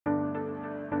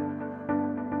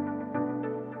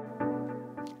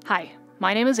Hi,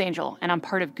 my name is Angel, and I'm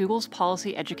part of Google's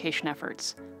policy education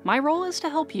efforts. My role is to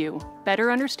help you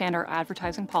better understand our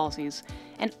advertising policies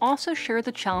and also share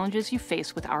the challenges you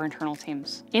face with our internal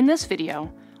teams. In this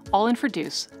video, I'll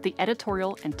introduce the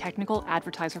editorial and technical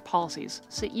advertiser policies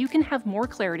so that you can have more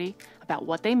clarity about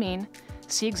what they mean,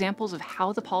 see examples of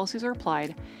how the policies are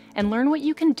applied, and learn what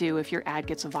you can do if your ad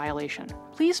gets a violation.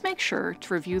 Please make sure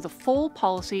to review the full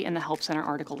policy in the Help Center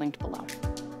article linked below.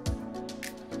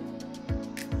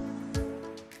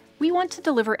 We want to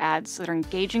deliver ads that are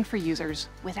engaging for users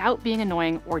without being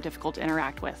annoying or difficult to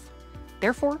interact with.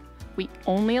 Therefore, we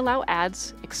only allow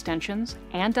ads, extensions,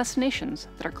 and destinations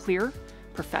that are clear,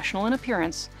 professional in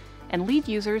appearance, and lead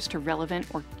users to relevant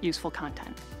or useful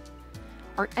content.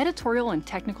 Our editorial and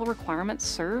technical requirements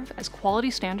serve as quality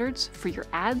standards for your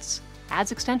ads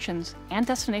extensions, and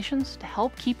destinations to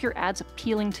help keep your ads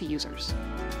appealing to users.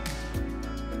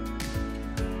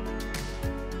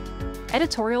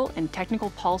 Editorial and technical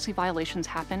policy violations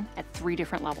happen at 3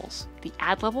 different levels: the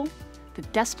ad level, the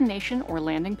destination or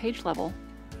landing page level,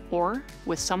 or,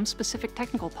 with some specific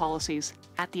technical policies,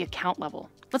 at the account level.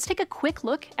 Let's take a quick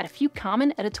look at a few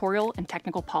common editorial and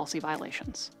technical policy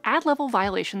violations. Ad level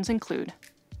violations include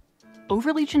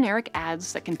overly generic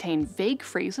ads that contain vague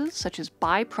phrases such as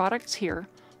 "buy products here,"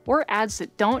 or ads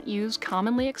that don't use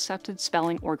commonly accepted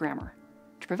spelling or grammar.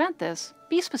 To prevent this,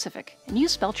 be specific and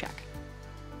use spell check.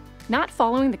 Not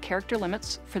following the character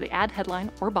limits for the ad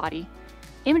headline or body,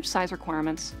 image size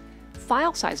requirements,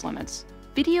 file size limits,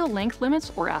 video length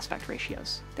limits, or aspect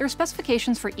ratios. There are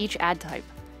specifications for each ad type,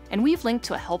 and we've linked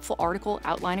to a helpful article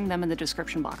outlining them in the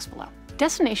description box below.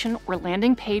 Destination or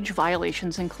landing page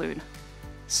violations include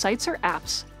sites or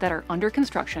apps that are under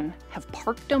construction, have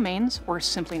parked domains, or are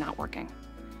simply not working,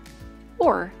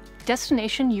 or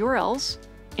destination URLs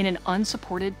in an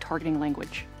unsupported targeting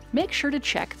language. Make sure to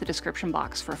check the description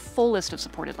box for a full list of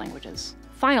supported languages.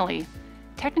 Finally,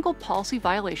 technical policy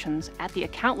violations at the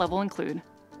account level include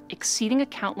exceeding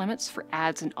account limits for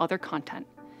ads and other content,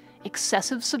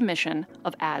 excessive submission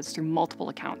of ads through multiple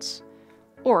accounts,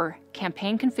 or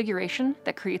campaign configuration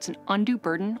that creates an undue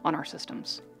burden on our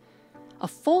systems. A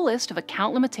full list of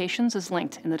account limitations is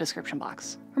linked in the description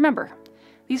box. Remember,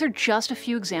 these are just a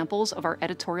few examples of our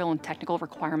editorial and technical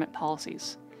requirement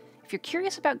policies. If you're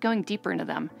curious about going deeper into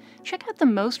them, check out the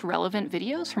most relevant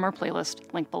videos from our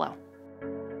playlist linked below.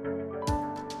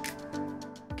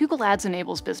 Google Ads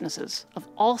enables businesses of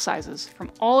all sizes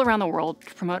from all around the world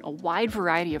to promote a wide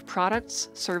variety of products,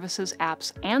 services,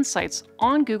 apps, and sites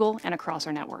on Google and across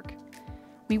our network.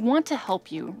 We want to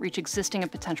help you reach existing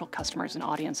and potential customers and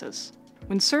audiences.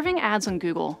 When serving ads on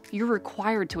Google, you're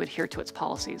required to adhere to its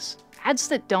policies. Ads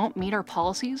that don't meet our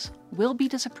policies will be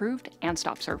disapproved and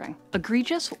stop serving.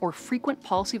 Egregious or frequent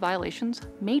policy violations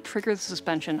may trigger the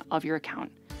suspension of your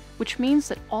account, which means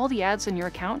that all the ads in your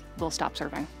account will stop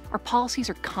serving. Our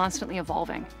policies are constantly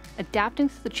evolving, adapting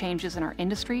to the changes in our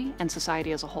industry and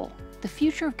society as a whole. The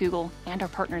future of Google and our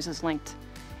partners is linked,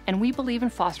 and we believe in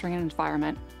fostering an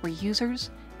environment where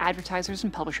users, advertisers,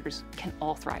 and publishers can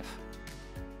all thrive.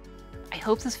 I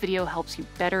hope this video helps you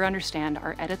better understand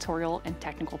our editorial and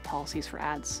technical policies for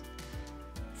ads.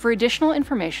 For additional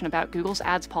information about Google's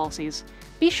ads policies,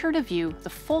 be sure to view the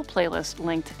full playlist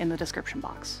linked in the description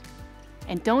box.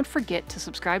 And don't forget to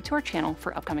subscribe to our channel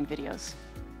for upcoming videos.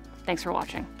 Thanks for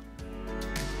watching.